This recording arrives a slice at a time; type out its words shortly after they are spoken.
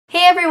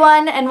Hey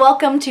everyone, and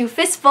welcome to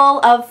Fistful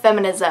of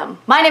Feminism.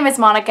 My name is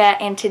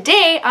Monica, and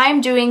today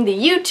I'm doing the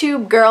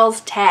YouTube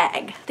Girls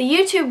Tag. The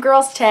YouTube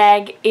Girls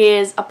Tag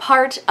is a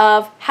part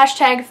of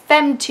hashtag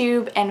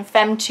FemTube and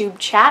FemTube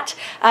Chat.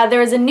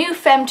 There is a new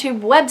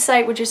FemTube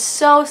website, which is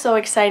so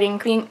exciting,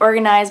 being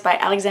organized by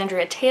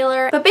Alexandria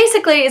Taylor. But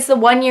basically, it's the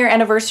 1-year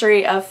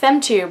anniversary of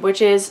FemTube,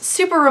 which is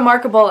super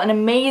remarkable and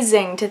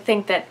amazing to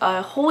think that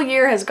a whole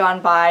year has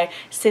gone by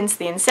since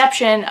the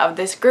inception of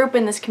this group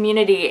and this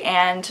community,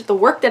 and the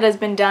work that has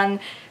been done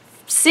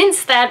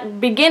since that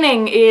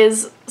beginning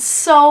is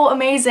so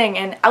amazing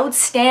and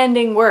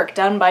outstanding work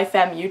done by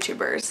fem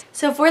YouTubers.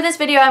 So for this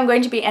video, I'm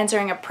going to be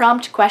answering a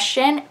prompt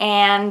question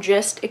and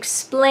just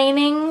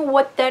explaining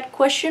what that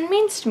question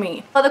means to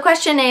me. Well, the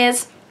question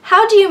is,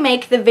 how do you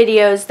make the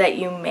videos that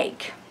you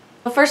make?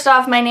 Well, first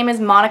off, my name is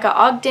Monica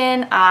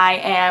Ogden. I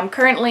am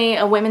currently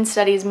a women's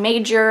studies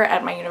major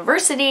at my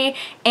university,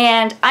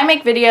 and I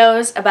make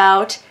videos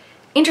about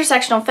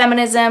intersectional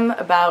feminism,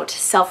 about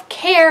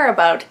self-care,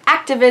 about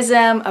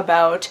activism,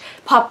 about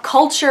pop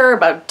culture,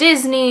 about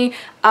Disney.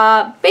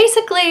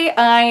 Basically,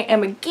 I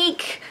am a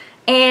geek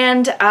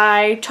and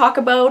I talk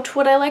about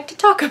what I like to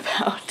talk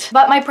about.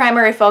 But my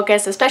primary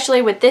focus,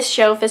 especially with this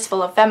show,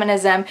 Fistful of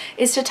Feminism,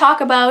 is to talk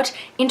about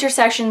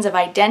intersections of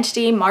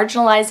identity,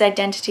 marginalized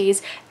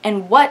identities,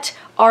 and what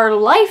our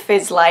life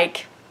is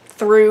like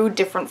through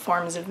different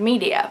forms of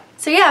media.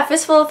 So yeah,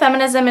 Fistful of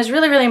Feminism is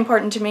really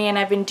important to me, and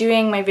I've been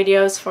doing my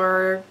videos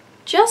for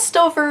just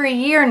over a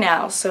year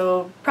now,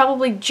 so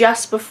probably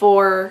just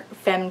before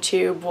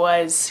FemTube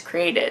was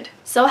created.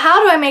 So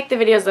how do I make the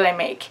videos that I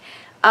make?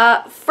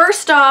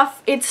 First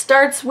off, it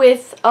starts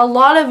with a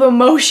lot of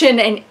emotion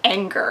and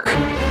anger.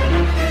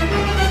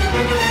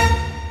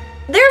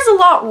 There's a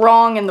lot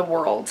wrong in the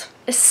world,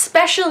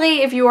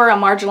 especially if you are a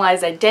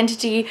marginalized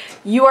identity.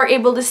 You are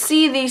able to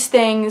see these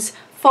things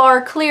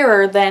far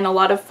clearer than a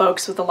lot of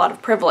folks with a lot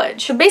of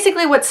privilege. So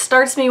basically what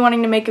starts me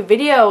wanting to make a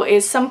video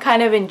is some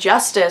kind of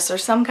injustice or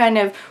some kind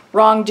of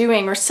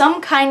wrongdoing or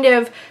some kind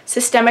of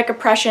systemic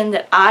oppression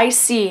that I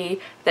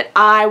see that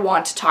I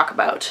want to talk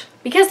about.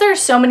 Because there are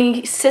so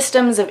many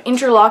systems of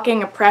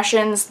interlocking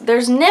oppressions,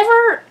 there's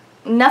never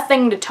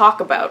nothing to talk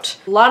about.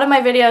 A lot of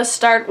my videos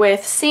start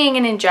with seeing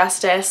an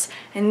injustice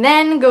and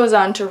then goes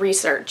on to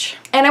research.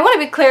 And I want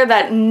to be clear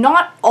that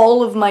not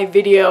all of my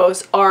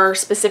videos are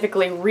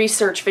specifically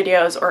research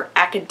videos or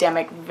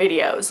academic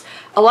videos.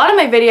 A lot of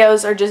my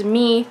videos are just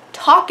me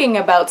talking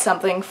about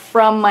something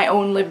from my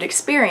own lived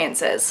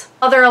experiences.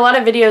 While there are a lot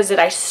of videos that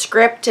I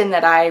script and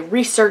that I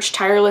research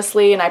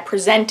tirelessly and I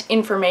present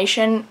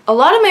information, a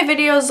lot of my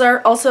videos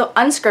are also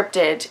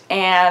unscripted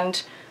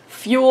and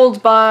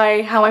fueled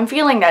by how I'm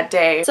feeling that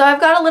day. So I've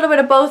got a little bit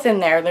of both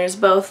in there. There's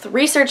both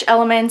research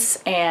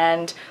elements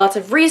and lots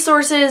of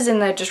resources in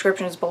the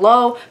descriptions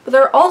below, but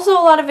there are also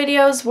a lot of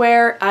videos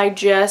where I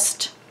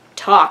just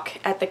talk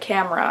at the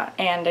camera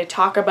and I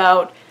talk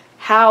about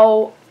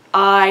how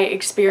I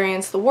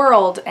experience the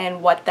world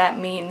and what that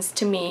means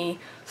to me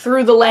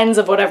through the lens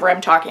of whatever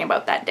I'm talking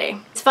about that day.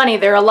 It's funny,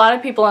 there are a lot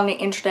of people on the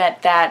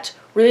internet that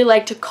really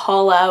like to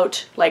call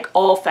out like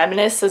all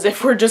feminists as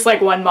if we're just like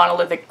one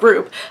monolithic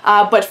group,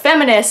 but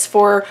feminists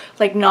for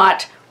like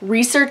not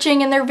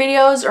researching in their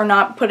videos or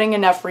not putting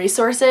enough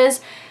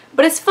resources.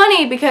 But it's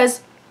funny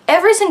because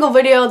every single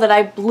video that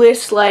I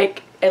list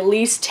like at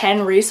least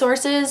 10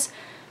 resources,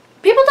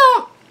 people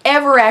don't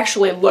ever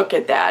actually look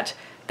at that.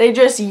 They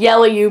just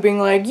yell at you being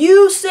like,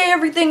 you say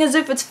everything as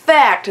if it's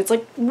fact. It's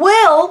like,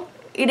 well,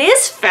 it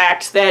is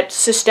fact that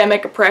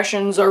systemic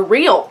oppressions are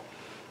real.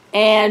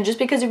 And just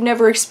because you've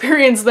never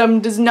experienced them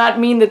does not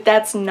mean that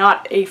that's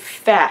not a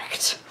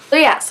fact. So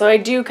yeah, so I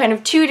do kind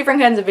of two different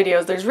kinds of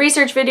videos. There's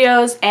research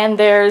videos and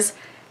there's,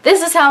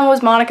 this is how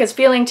Monica's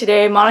feeling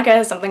today, Monica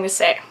has something to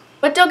say.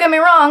 But don't get me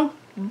wrong,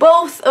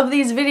 both of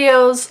these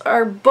videos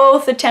are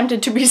both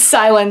attempted to be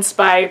silenced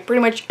by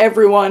pretty much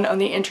everyone on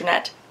the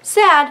internet.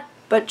 Sad,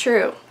 but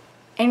true.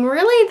 And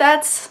really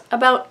that's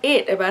about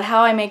it, about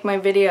how I make my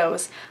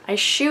videos. I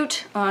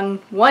shoot on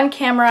one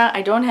camera,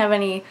 I don't have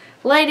any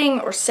lighting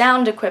or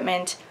sound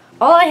equipment.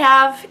 All I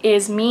have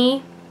is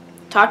me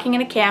talking in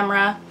a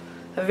camera,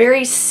 a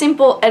very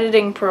simple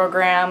editing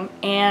program,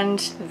 and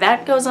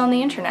that goes on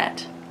the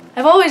internet.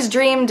 I've always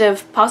dreamed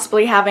of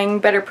possibly having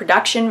better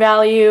production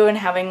value and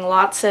having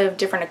lots of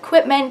different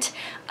equipment,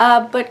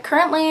 but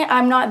currently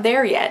I'm not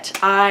there yet.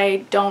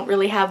 I don't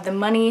really have the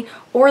money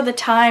or the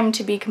time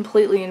to be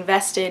completely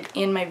invested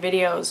in my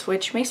videos,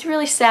 which makes me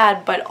really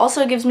sad, but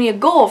also gives me a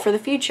goal for the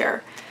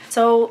future.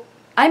 So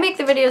I make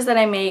the videos that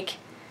I make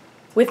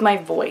with my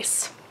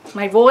voice.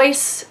 My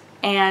voice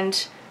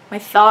and my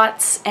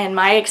thoughts and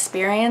my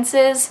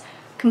experiences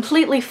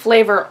completely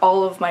flavor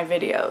all of my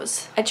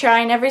videos. I try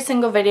in every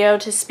single video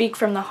to speak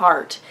from the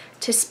heart,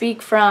 to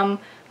speak from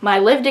my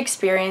lived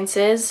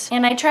experiences,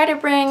 and I try to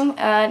bring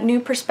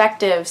new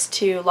perspectives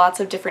to lots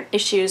of different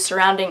issues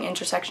surrounding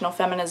intersectional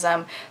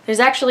feminism.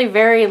 There's actually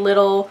very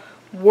little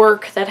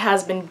work that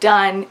has been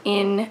done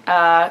in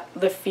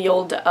the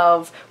field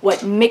of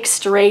what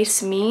mixed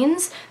race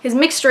means. Because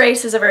mixed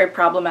race is a very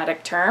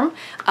problematic term,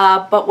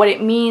 but what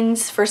it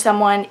means for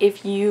someone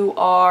if you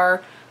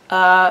are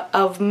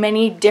of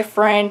many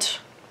different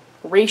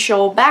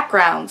racial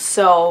backgrounds.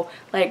 So,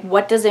 like,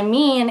 what does it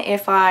mean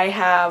if I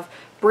have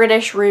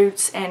British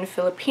roots and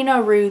Filipino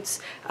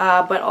roots,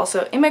 but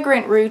also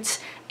immigrant roots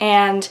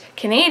and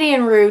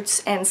Canadian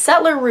roots and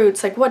settler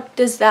roots? Like, what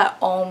does that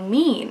all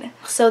mean?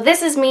 So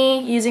this is me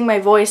using my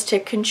voice to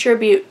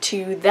contribute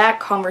to that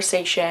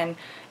conversation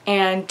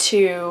and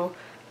to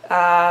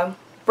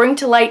bring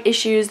to light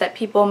issues that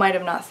people might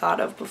have not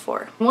thought of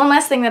before. One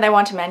last thing that I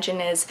want to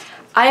mention is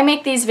I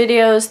make these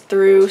videos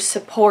through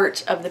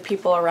support of the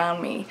people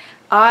around me.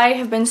 I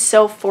have been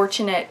so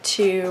fortunate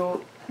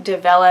to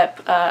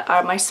develop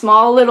my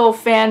small little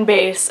fan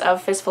base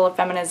of Fistful of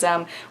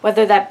Feminism,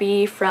 whether that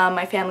be from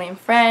my family and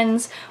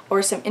friends,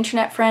 or some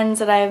internet friends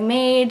that I have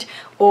made,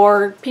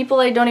 or people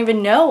I don't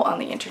even know on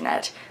the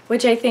internet,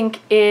 which I think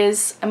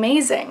is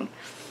amazing.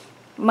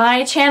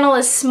 My channel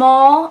is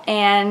small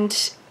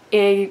and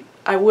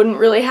I wouldn't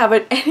really have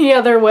it any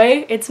other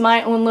way. It's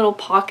my own little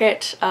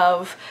pocket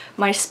of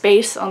my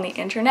space on the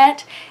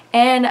internet,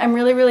 and I'm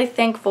really, really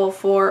thankful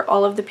for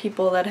all of the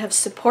people that have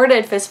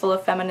supported Fistful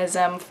of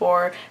Feminism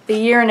for the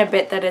year and a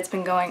bit that it's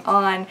been going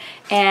on,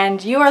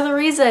 and you are the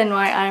reason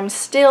why I'm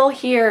still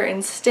here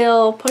and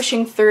still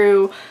pushing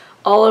through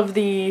all of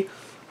the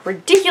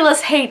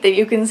ridiculous hate that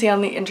you can see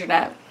on the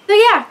internet. So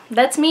yeah,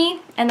 that's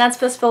me, and that's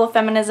Fistful of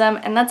Feminism,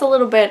 and that's a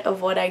little bit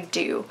of what I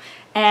do.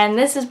 And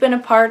this has been a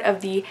part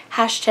of the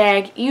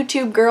hashtag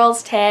YouTube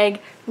Girls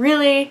tag.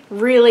 Really,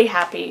 really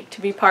happy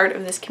to be part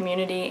of this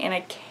community, and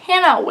I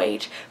cannot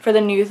wait for the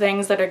new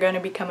things that are going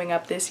to be coming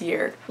up this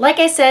year. Like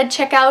I said,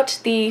 check out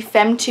the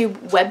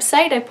FemTube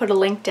website. I put a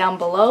link down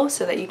below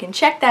so that you can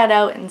check that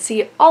out and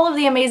see all of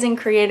the amazing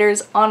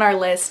creators on our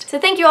list. So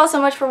thank you all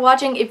so much for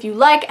watching. If you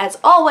like, as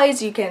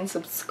always, you can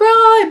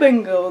subscribe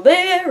and go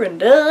there and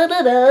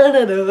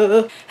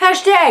da-da-da-da-da.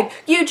 Hashtag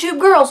YouTube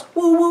Girls,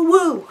 woo woo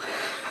woo.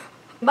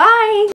 Bye!